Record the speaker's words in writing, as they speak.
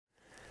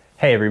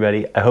Hey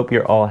everybody, I hope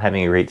you're all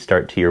having a great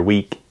start to your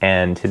week,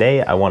 and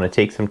today I want to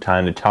take some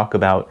time to talk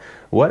about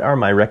what are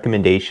my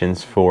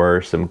recommendations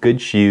for some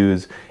good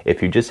shoes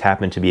if you just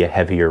happen to be a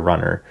heavier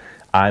runner.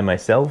 I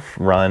myself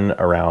run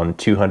around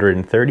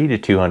 230 to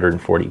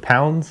 240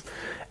 pounds,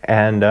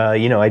 and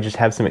I just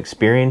have some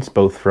experience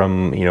both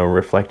from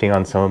reflecting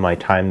on some of my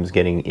times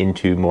getting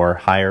into more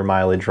higher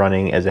mileage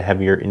running as a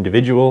heavier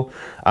individual,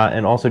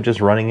 and also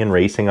just running and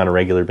racing on a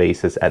regular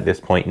basis at this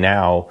point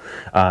now,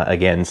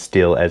 again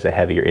still as a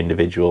heavier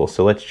individual.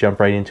 So let's jump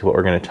right into what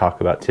we're going to talk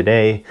about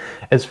today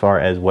as far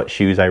as what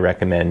shoes I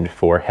recommend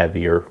for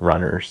heavier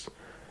runners.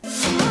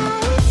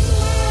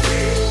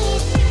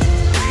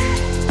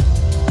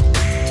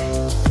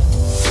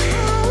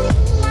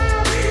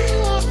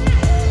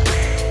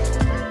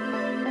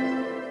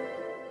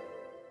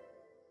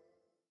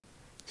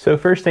 So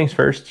first things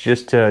first,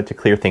 just to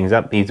clear things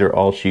up, these are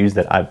all shoes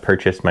that I've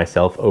purchased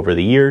myself over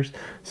the years.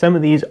 Some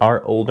of these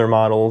are older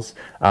models,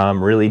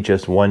 really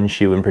just one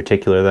shoe in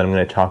particular that I'm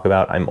going to talk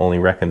about I'm only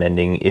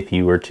recommending if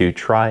you were to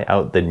try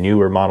out the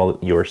newer model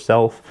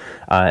yourself,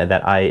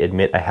 that I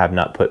admit I have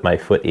not put my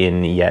foot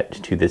in yet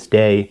to this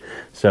day.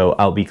 So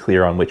I'll be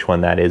clear on which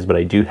one that is, but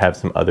I do have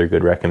some other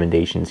good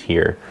recommendations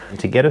here.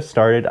 To get us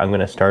started, I'm going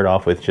to start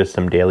off with just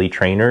some daily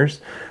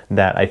trainers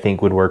that I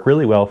think would work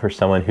really well for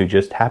someone who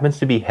just happens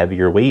to be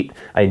heavier weight.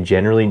 I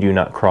generally do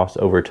not cross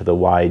over to the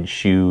wide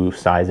shoe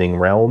sizing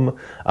realm.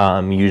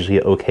 I'm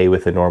usually okay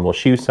with a normal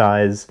shoe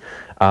size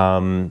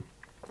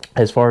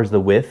as far as the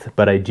width,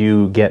 but I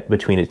do get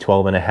between a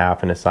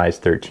 12.5 and a size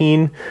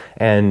 13.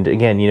 And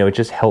again, it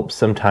just helps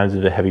sometimes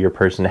with a heavier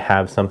person to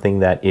have something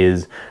that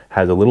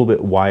has a little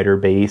bit wider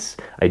base.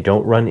 I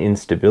don't run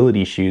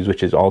instability shoes,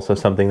 which is also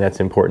something that's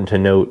important to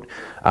note.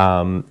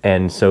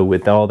 And so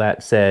with all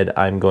that said,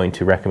 I'm going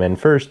to recommend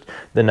first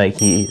the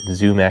Nike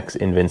Zoom X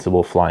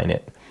Invincible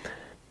Flyknit.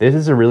 This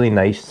is a really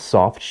nice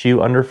soft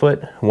shoe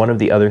underfoot. One of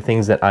the other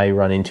things that I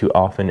run into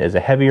often as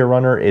a heavier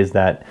runner is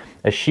that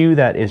a shoe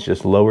that is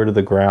just lower to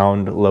the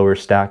ground, lower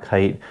stack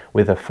height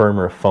with a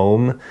firmer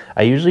foam,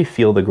 I usually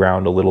feel the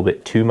ground a little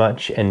bit too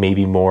much, and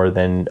maybe more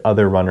than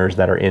other runners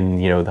that are in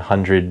the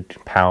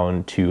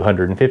 100-pound to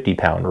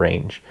 150-pound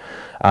range.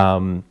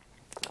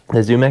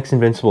 The Zoom X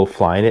Invincible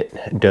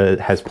Flyknit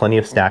has plenty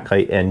of stack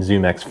height and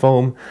Zoom X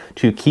foam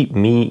to keep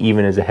me,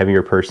 even as a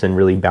heavier person,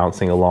 really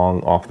bouncing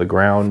along off the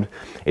ground.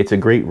 It's a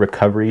great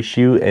recovery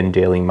shoe and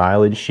daily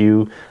mileage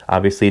shoe.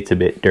 Obviously, it's a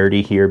bit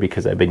dirty here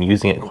because I've been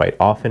using it quite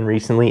often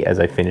recently as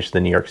I finished the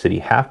New York City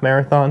half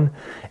marathon.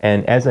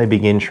 And as I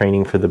begin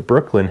training for the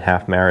Brooklyn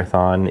half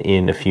marathon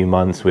in a few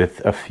months with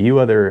a few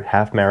other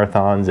half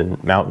marathons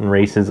and mountain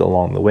races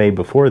along the way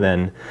before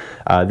then,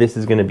 this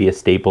is going to be a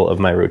staple of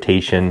my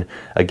rotation.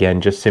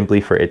 Again, just simply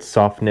for its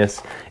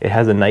softness. It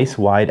has a nice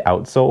wide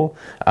outsole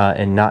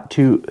and not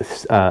too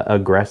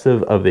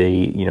aggressive of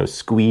a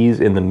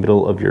squeeze in the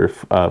middle of your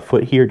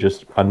foot here,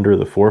 just under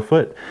the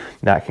forefoot.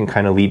 That can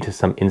kind of lead to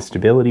some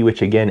instability,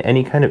 which again,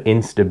 any kind of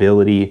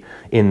instability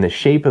in the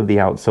shape of the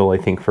outsole, I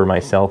think for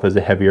myself as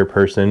a heavier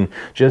person,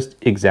 just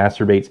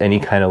exacerbates any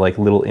kind of like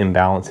little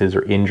imbalances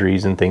or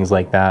injuries and things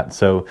like that.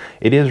 So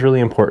it is really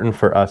important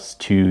for us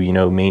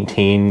to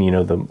maintain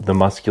the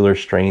muscular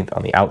strength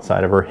on the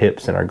outside of our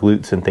hips and our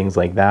glutes and things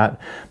like that.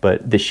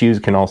 But the shoes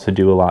can also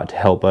do a lot to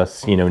help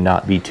us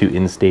not be too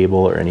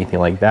unstable or anything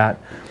like that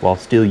while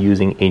still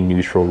using a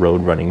neutral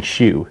road running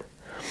shoe.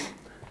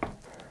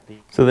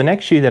 So the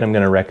next shoe that I'm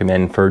going to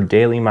recommend for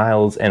daily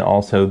miles, and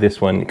also this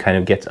one kind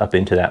of gets up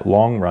into that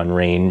long run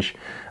range,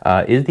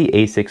 is the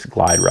Asics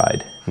Glide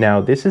Ride.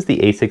 Now this is the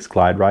Asics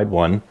Glide Ride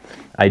 1.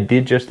 I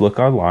did just look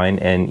online,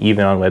 and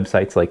even on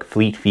websites like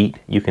Fleet Feet,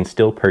 you can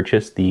still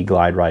purchase the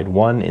Glide Ride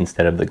 1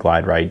 instead of the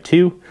Glide Ride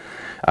 2.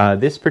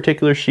 This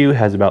particular shoe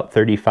has about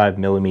 35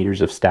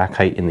 millimeters of stack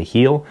height in the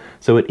heel,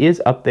 so it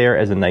is up there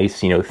as a nice,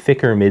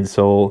 thicker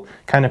midsole,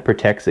 kind of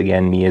protects,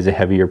 again, me as a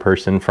heavier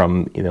person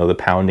from, the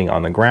pounding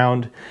on the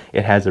ground.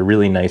 It has a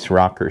really nice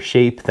rocker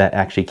shape that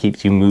actually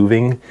keeps you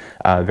moving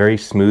very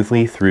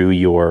smoothly through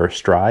your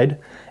stride.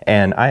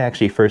 And I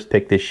actually first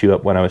picked this shoe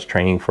up when I was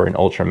training for an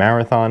ultra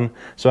marathon.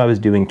 So I was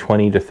doing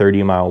 20 to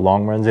 30 mile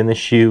long runs in this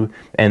shoe,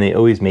 and they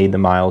always made the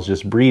miles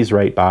just breeze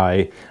right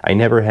by. I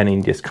never had any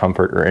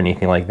discomfort or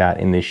anything like that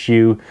in this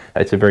shoe.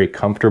 It's a very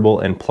comfortable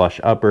and plush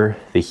upper.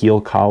 The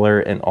heel collar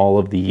and all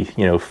of the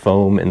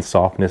foam and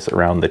softness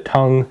around the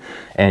tongue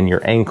and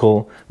your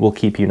ankle will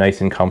keep you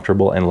nice and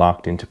comfortable and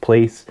locked into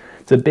place.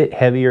 It's a bit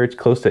heavier. It's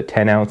close to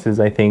 10 ounces,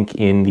 I think,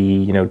 in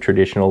the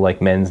traditional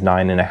like men's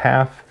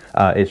 9.5.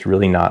 It's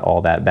really not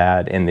all that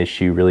bad, and this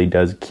shoe really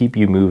does keep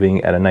you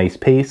moving at a nice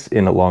pace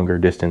in a longer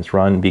distance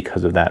run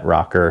because of that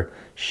rocker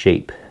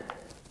shape.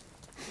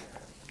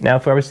 Now,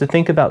 if I was to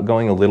think about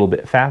going a little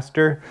bit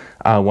faster,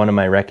 one of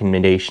my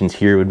recommendations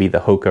here would be the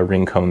Hoka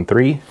Rincon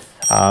 3.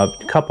 A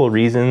couple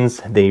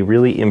reasons. They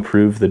really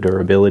improve the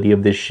durability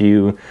of this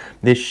shoe.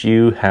 This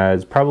shoe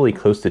has probably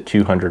close to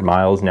 200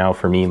 miles now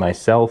for me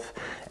myself,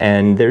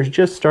 and there's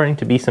just starting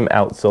to be some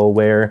outsole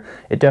wear.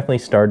 It definitely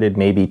started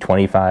maybe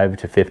 25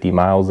 to 50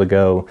 miles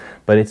ago,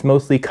 but it's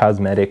mostly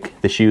cosmetic.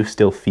 The shoe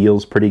still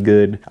feels pretty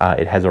good.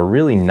 It has a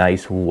really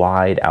nice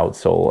wide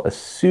outsole, a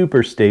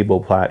super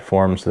stable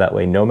platform, so that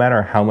way no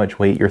matter how much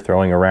weight you're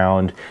throwing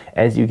around,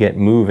 as you get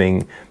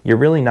moving, you're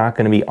really not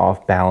going to be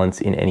off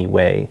balance in any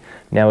way.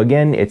 Now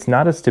again, it's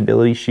not a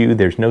stability shoe.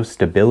 There's no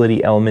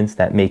stability elements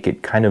that make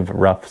it kind of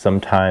rough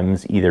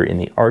sometimes, either in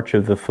the arch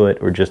of the foot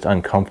or just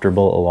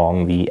uncomfortable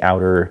along the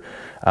outer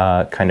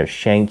kind of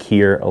shank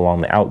here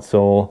along the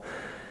outsole.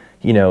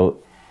 You know,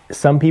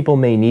 some people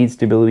may need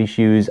stability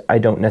shoes. I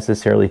don't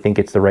necessarily think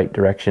it's the right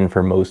direction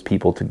for most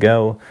people to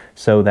go.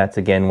 So that's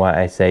again why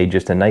I say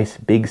just a nice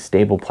big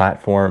stable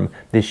platform.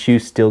 This shoe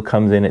still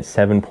comes in at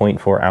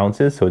 7.4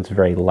 ounces, so it's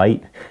very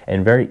light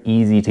and very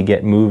easy to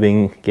get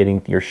moving.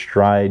 Getting your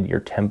stride, your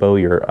tempo,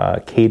 your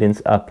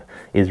cadence up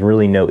is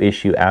really no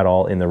issue at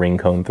all in the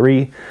Rincon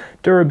 3.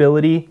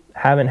 Durability,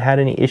 haven't had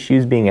any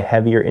issues being a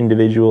heavier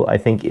individual. I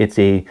think it's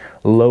a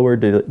lower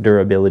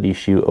durability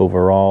shoe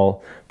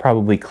overall,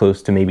 probably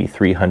close to maybe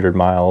 300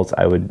 miles.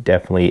 I would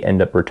definitely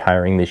end up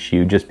retiring this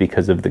shoe just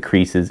because of the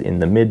creases in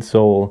the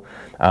midsole,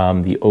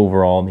 the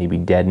overall maybe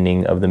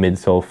deadening of the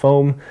midsole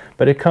foam,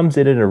 but it comes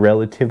in at a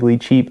relatively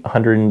cheap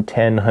 $110,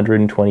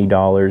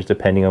 $120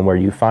 depending on where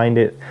you find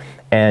it.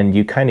 And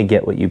you kind of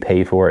get what you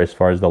pay for as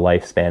far as the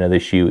lifespan of the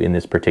shoe in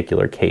this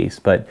particular case.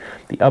 But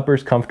the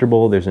upper's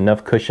comfortable, there's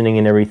enough cushioning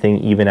and everything,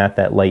 even at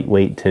that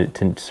lightweight,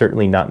 to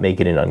certainly not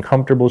make it an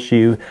uncomfortable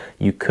shoe.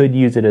 You could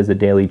use it as a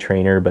daily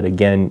trainer, but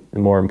again,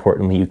 more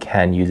importantly, you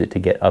can use it to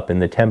get up in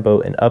the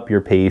tempo and up your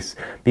pace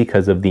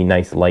because of the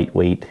nice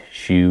lightweight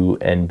shoe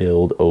and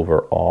build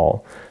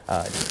overall.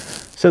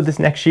 So this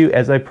next shoe,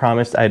 as I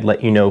promised, I'd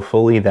let you know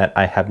fully that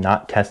I have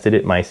not tested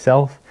it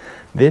myself.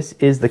 This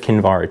is the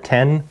Kinvara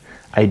 10.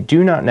 I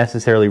do not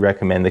necessarily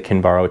recommend the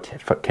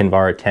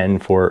Kinvara 10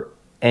 for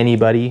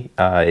anybody,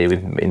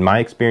 in my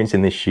experience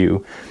in this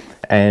shoe.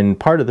 And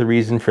part of the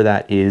reason for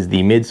that is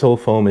the midsole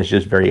foam is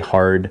just very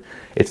hard.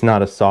 It's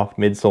not a soft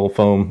midsole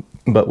foam.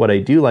 But what I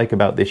do like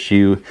about this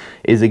shoe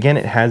is, again,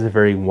 it has a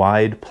very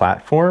wide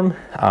platform.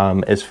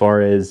 As far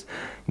as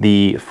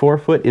the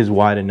forefoot is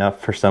wide enough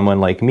for someone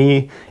like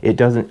me. It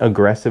doesn't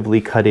aggressively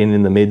cut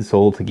in the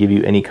midsole to give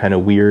you any kind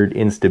of weird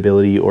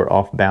instability or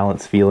off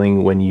balance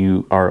feeling when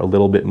you are a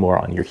little bit more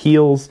on your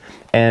heels.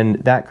 And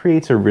that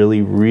creates a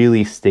really,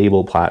 really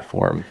stable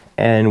platform.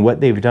 And what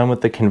they've done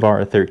with the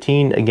Kinvara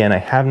 13, again, I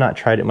have not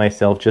tried it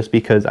myself just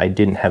because I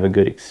didn't have a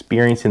good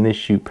experience in this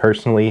shoe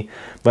personally,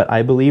 but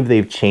I believe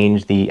they've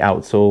changed the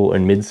outsole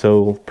and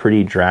midsole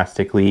pretty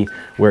drastically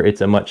where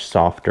it's a much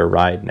softer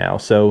ride now.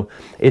 So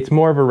it's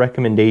more of a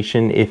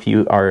recommendation if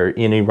you are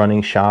in a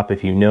running shop,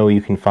 if you know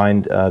you can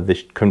find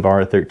the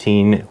Kinvara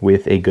 13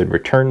 with a good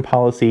return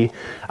policy.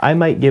 I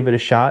might give it a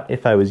shot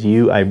if I was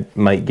you. I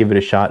might give it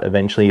a shot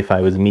eventually if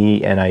I was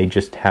me and I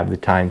just have the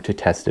time to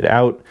test it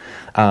out.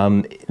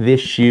 This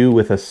shoe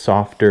with a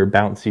softer,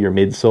 bouncier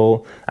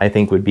midsole, I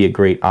think would be a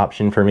great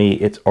option for me.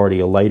 It's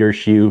already a lighter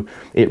shoe.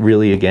 It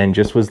really, again,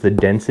 just was the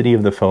density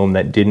of the foam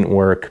that didn't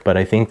work, but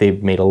I think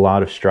they've made a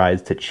lot of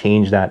strides to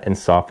change that and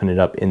soften it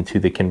up into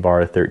the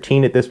Kinvara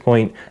 13 at this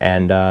point.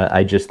 And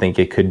I just think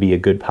it could be a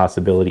good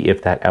possibility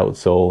if that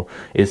outsole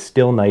is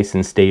still nice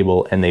and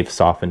stable and they've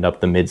softened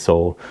up the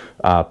midsole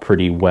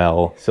pretty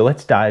well. So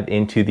let's dive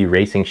into the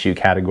racing shoe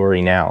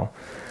category now.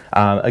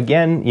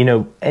 Again, you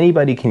know,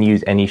 anybody can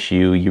use any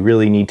shoe. You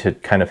really need to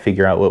kind of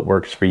figure out what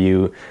works for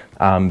you.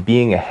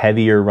 Being a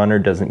heavier runner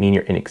doesn't mean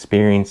you're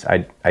inexperienced.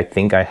 I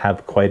think I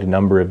have quite a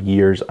number of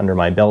years under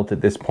my belt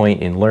at this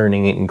point in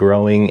learning and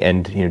growing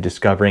and, you know,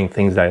 discovering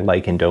things that I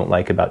like and don't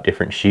like about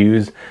different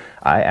shoes.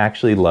 I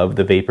actually love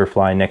the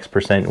Vaporfly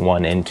Next%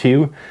 1 and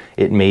 2.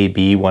 It may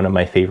be one of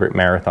my favorite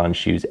marathon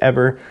shoes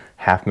ever.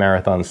 Half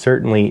marathons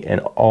certainly,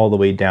 and all the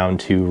way down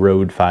to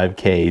road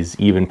 5Ks,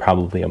 even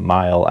probably a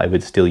mile, I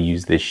would still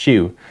use this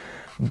shoe.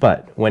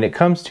 But when it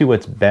comes to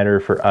what's better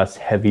for us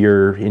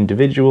heavier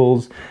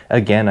individuals,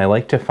 again, I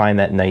like to find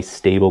that nice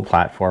stable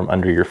platform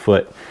under your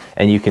foot.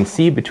 And you can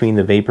see between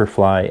the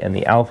Vaporfly and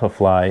the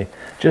Alphafly,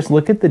 just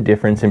look at the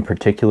difference in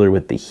particular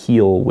with the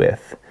heel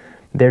width.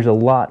 There's a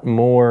lot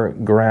more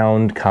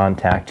ground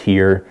contact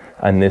here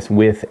on this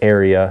width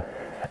area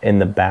in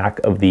the back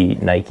of the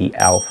Nike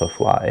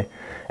Alphafly,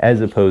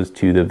 as opposed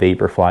to the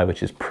Vaporfly,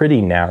 which is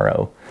pretty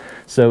narrow.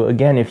 So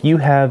again, if you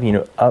have, you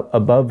know, up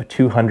above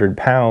 200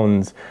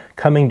 pounds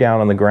coming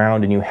down on the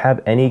ground and you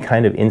have any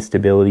kind of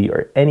instability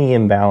or any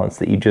imbalance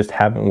that you just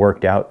haven't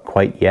worked out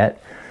quite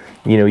yet,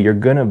 you know, you're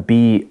gonna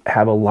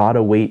have a lot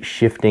of weight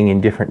shifting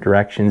in different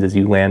directions as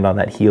you land on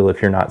that heel if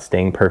you're not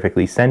staying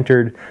perfectly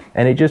centered,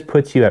 and it just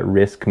puts you at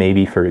risk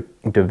maybe for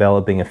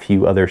developing a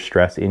few other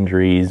stress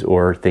injuries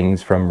or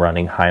things from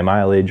running high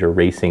mileage or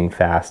racing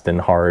fast and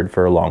hard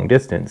for a long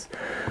distance.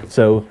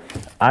 So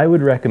I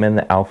would recommend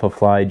the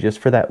Alphafly just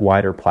for that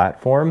wider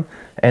platform,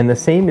 And the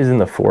same is in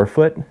the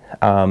forefoot.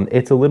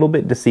 It's a little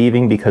bit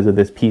deceiving because of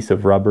this piece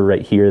of rubber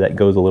right here that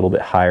goes a little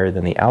bit higher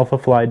than the Alpha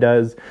Fly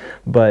does.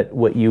 But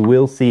what you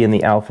will see in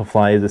the Alpha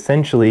Fly is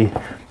essentially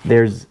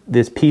there's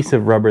this piece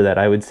of rubber that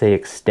I would say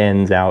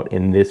extends out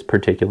in this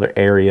particular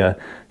area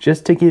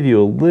just to give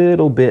you a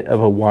little bit of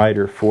a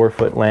wider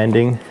forefoot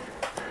landing.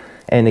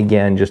 And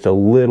again, just a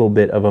little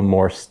bit of a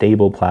more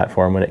stable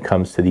platform when it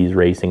comes to these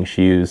racing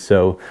shoes.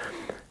 So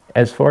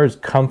as far as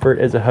comfort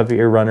as a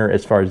heavier runner,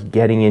 as far as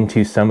getting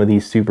into some of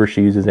these super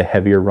shoes as a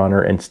heavier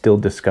runner and still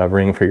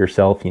discovering for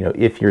yourself, you know,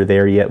 if you're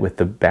there yet with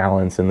the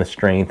balance and the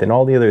strength and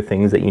all the other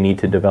things that you need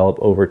to develop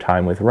over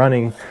time with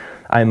running,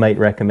 I might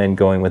recommend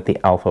going with the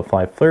Alpha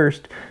Fly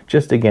first,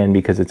 just again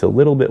because it's a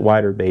little bit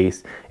wider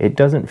base. It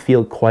doesn't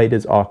feel quite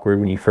as awkward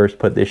when you first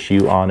put this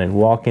shoe on and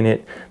walk in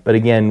it, but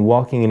again,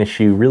 walking in a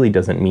shoe really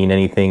doesn't mean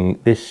anything.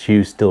 This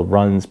shoe still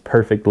runs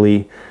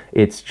perfectly.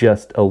 It's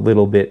just a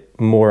little bit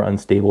more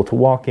unstable to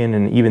walk in,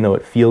 and even though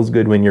it feels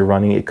good when you're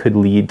running, it could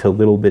lead to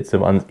little bits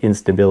of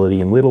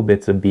instability and little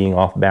bits of being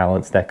off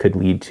balance that could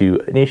lead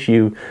to an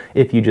issue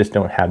if you just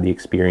don't have the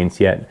experience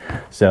yet.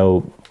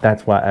 So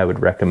that's why I would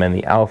recommend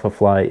the Alpha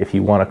Fly if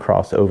you want to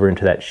cross over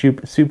into that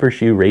super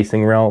shoe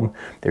racing realm.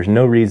 There's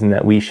no reason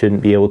that we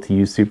shouldn't be able to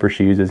use super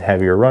shoes as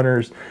heavier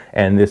runners,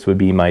 and this would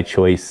be my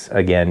choice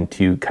again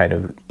to kind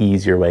of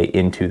ease your way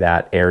into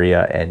that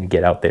area and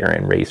get out there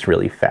and race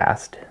really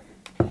fast.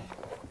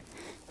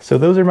 So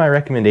those are my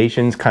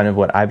recommendations, kind of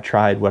what I've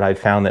tried, what I've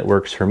found that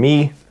works for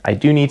me. I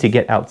do need to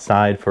get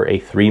outside for a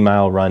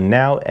 3-mile run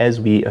now as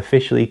we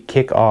officially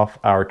kick off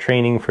our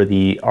training for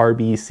the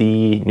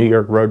RBC New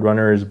York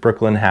Roadrunners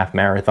Brooklyn Half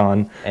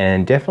Marathon.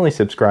 And definitely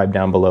subscribe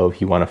down below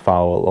if you want to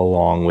follow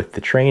along with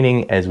the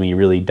training as we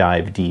really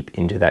dive deep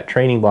into that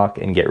training block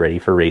and get ready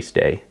for race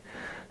day.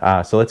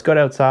 So let's go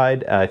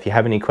outside. If you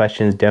have any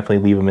questions, definitely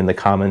leave them in the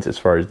comments as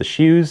far as the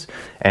shoes.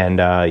 And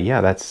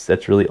yeah,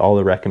 that's really all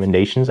the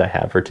recommendations I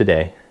have for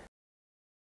today.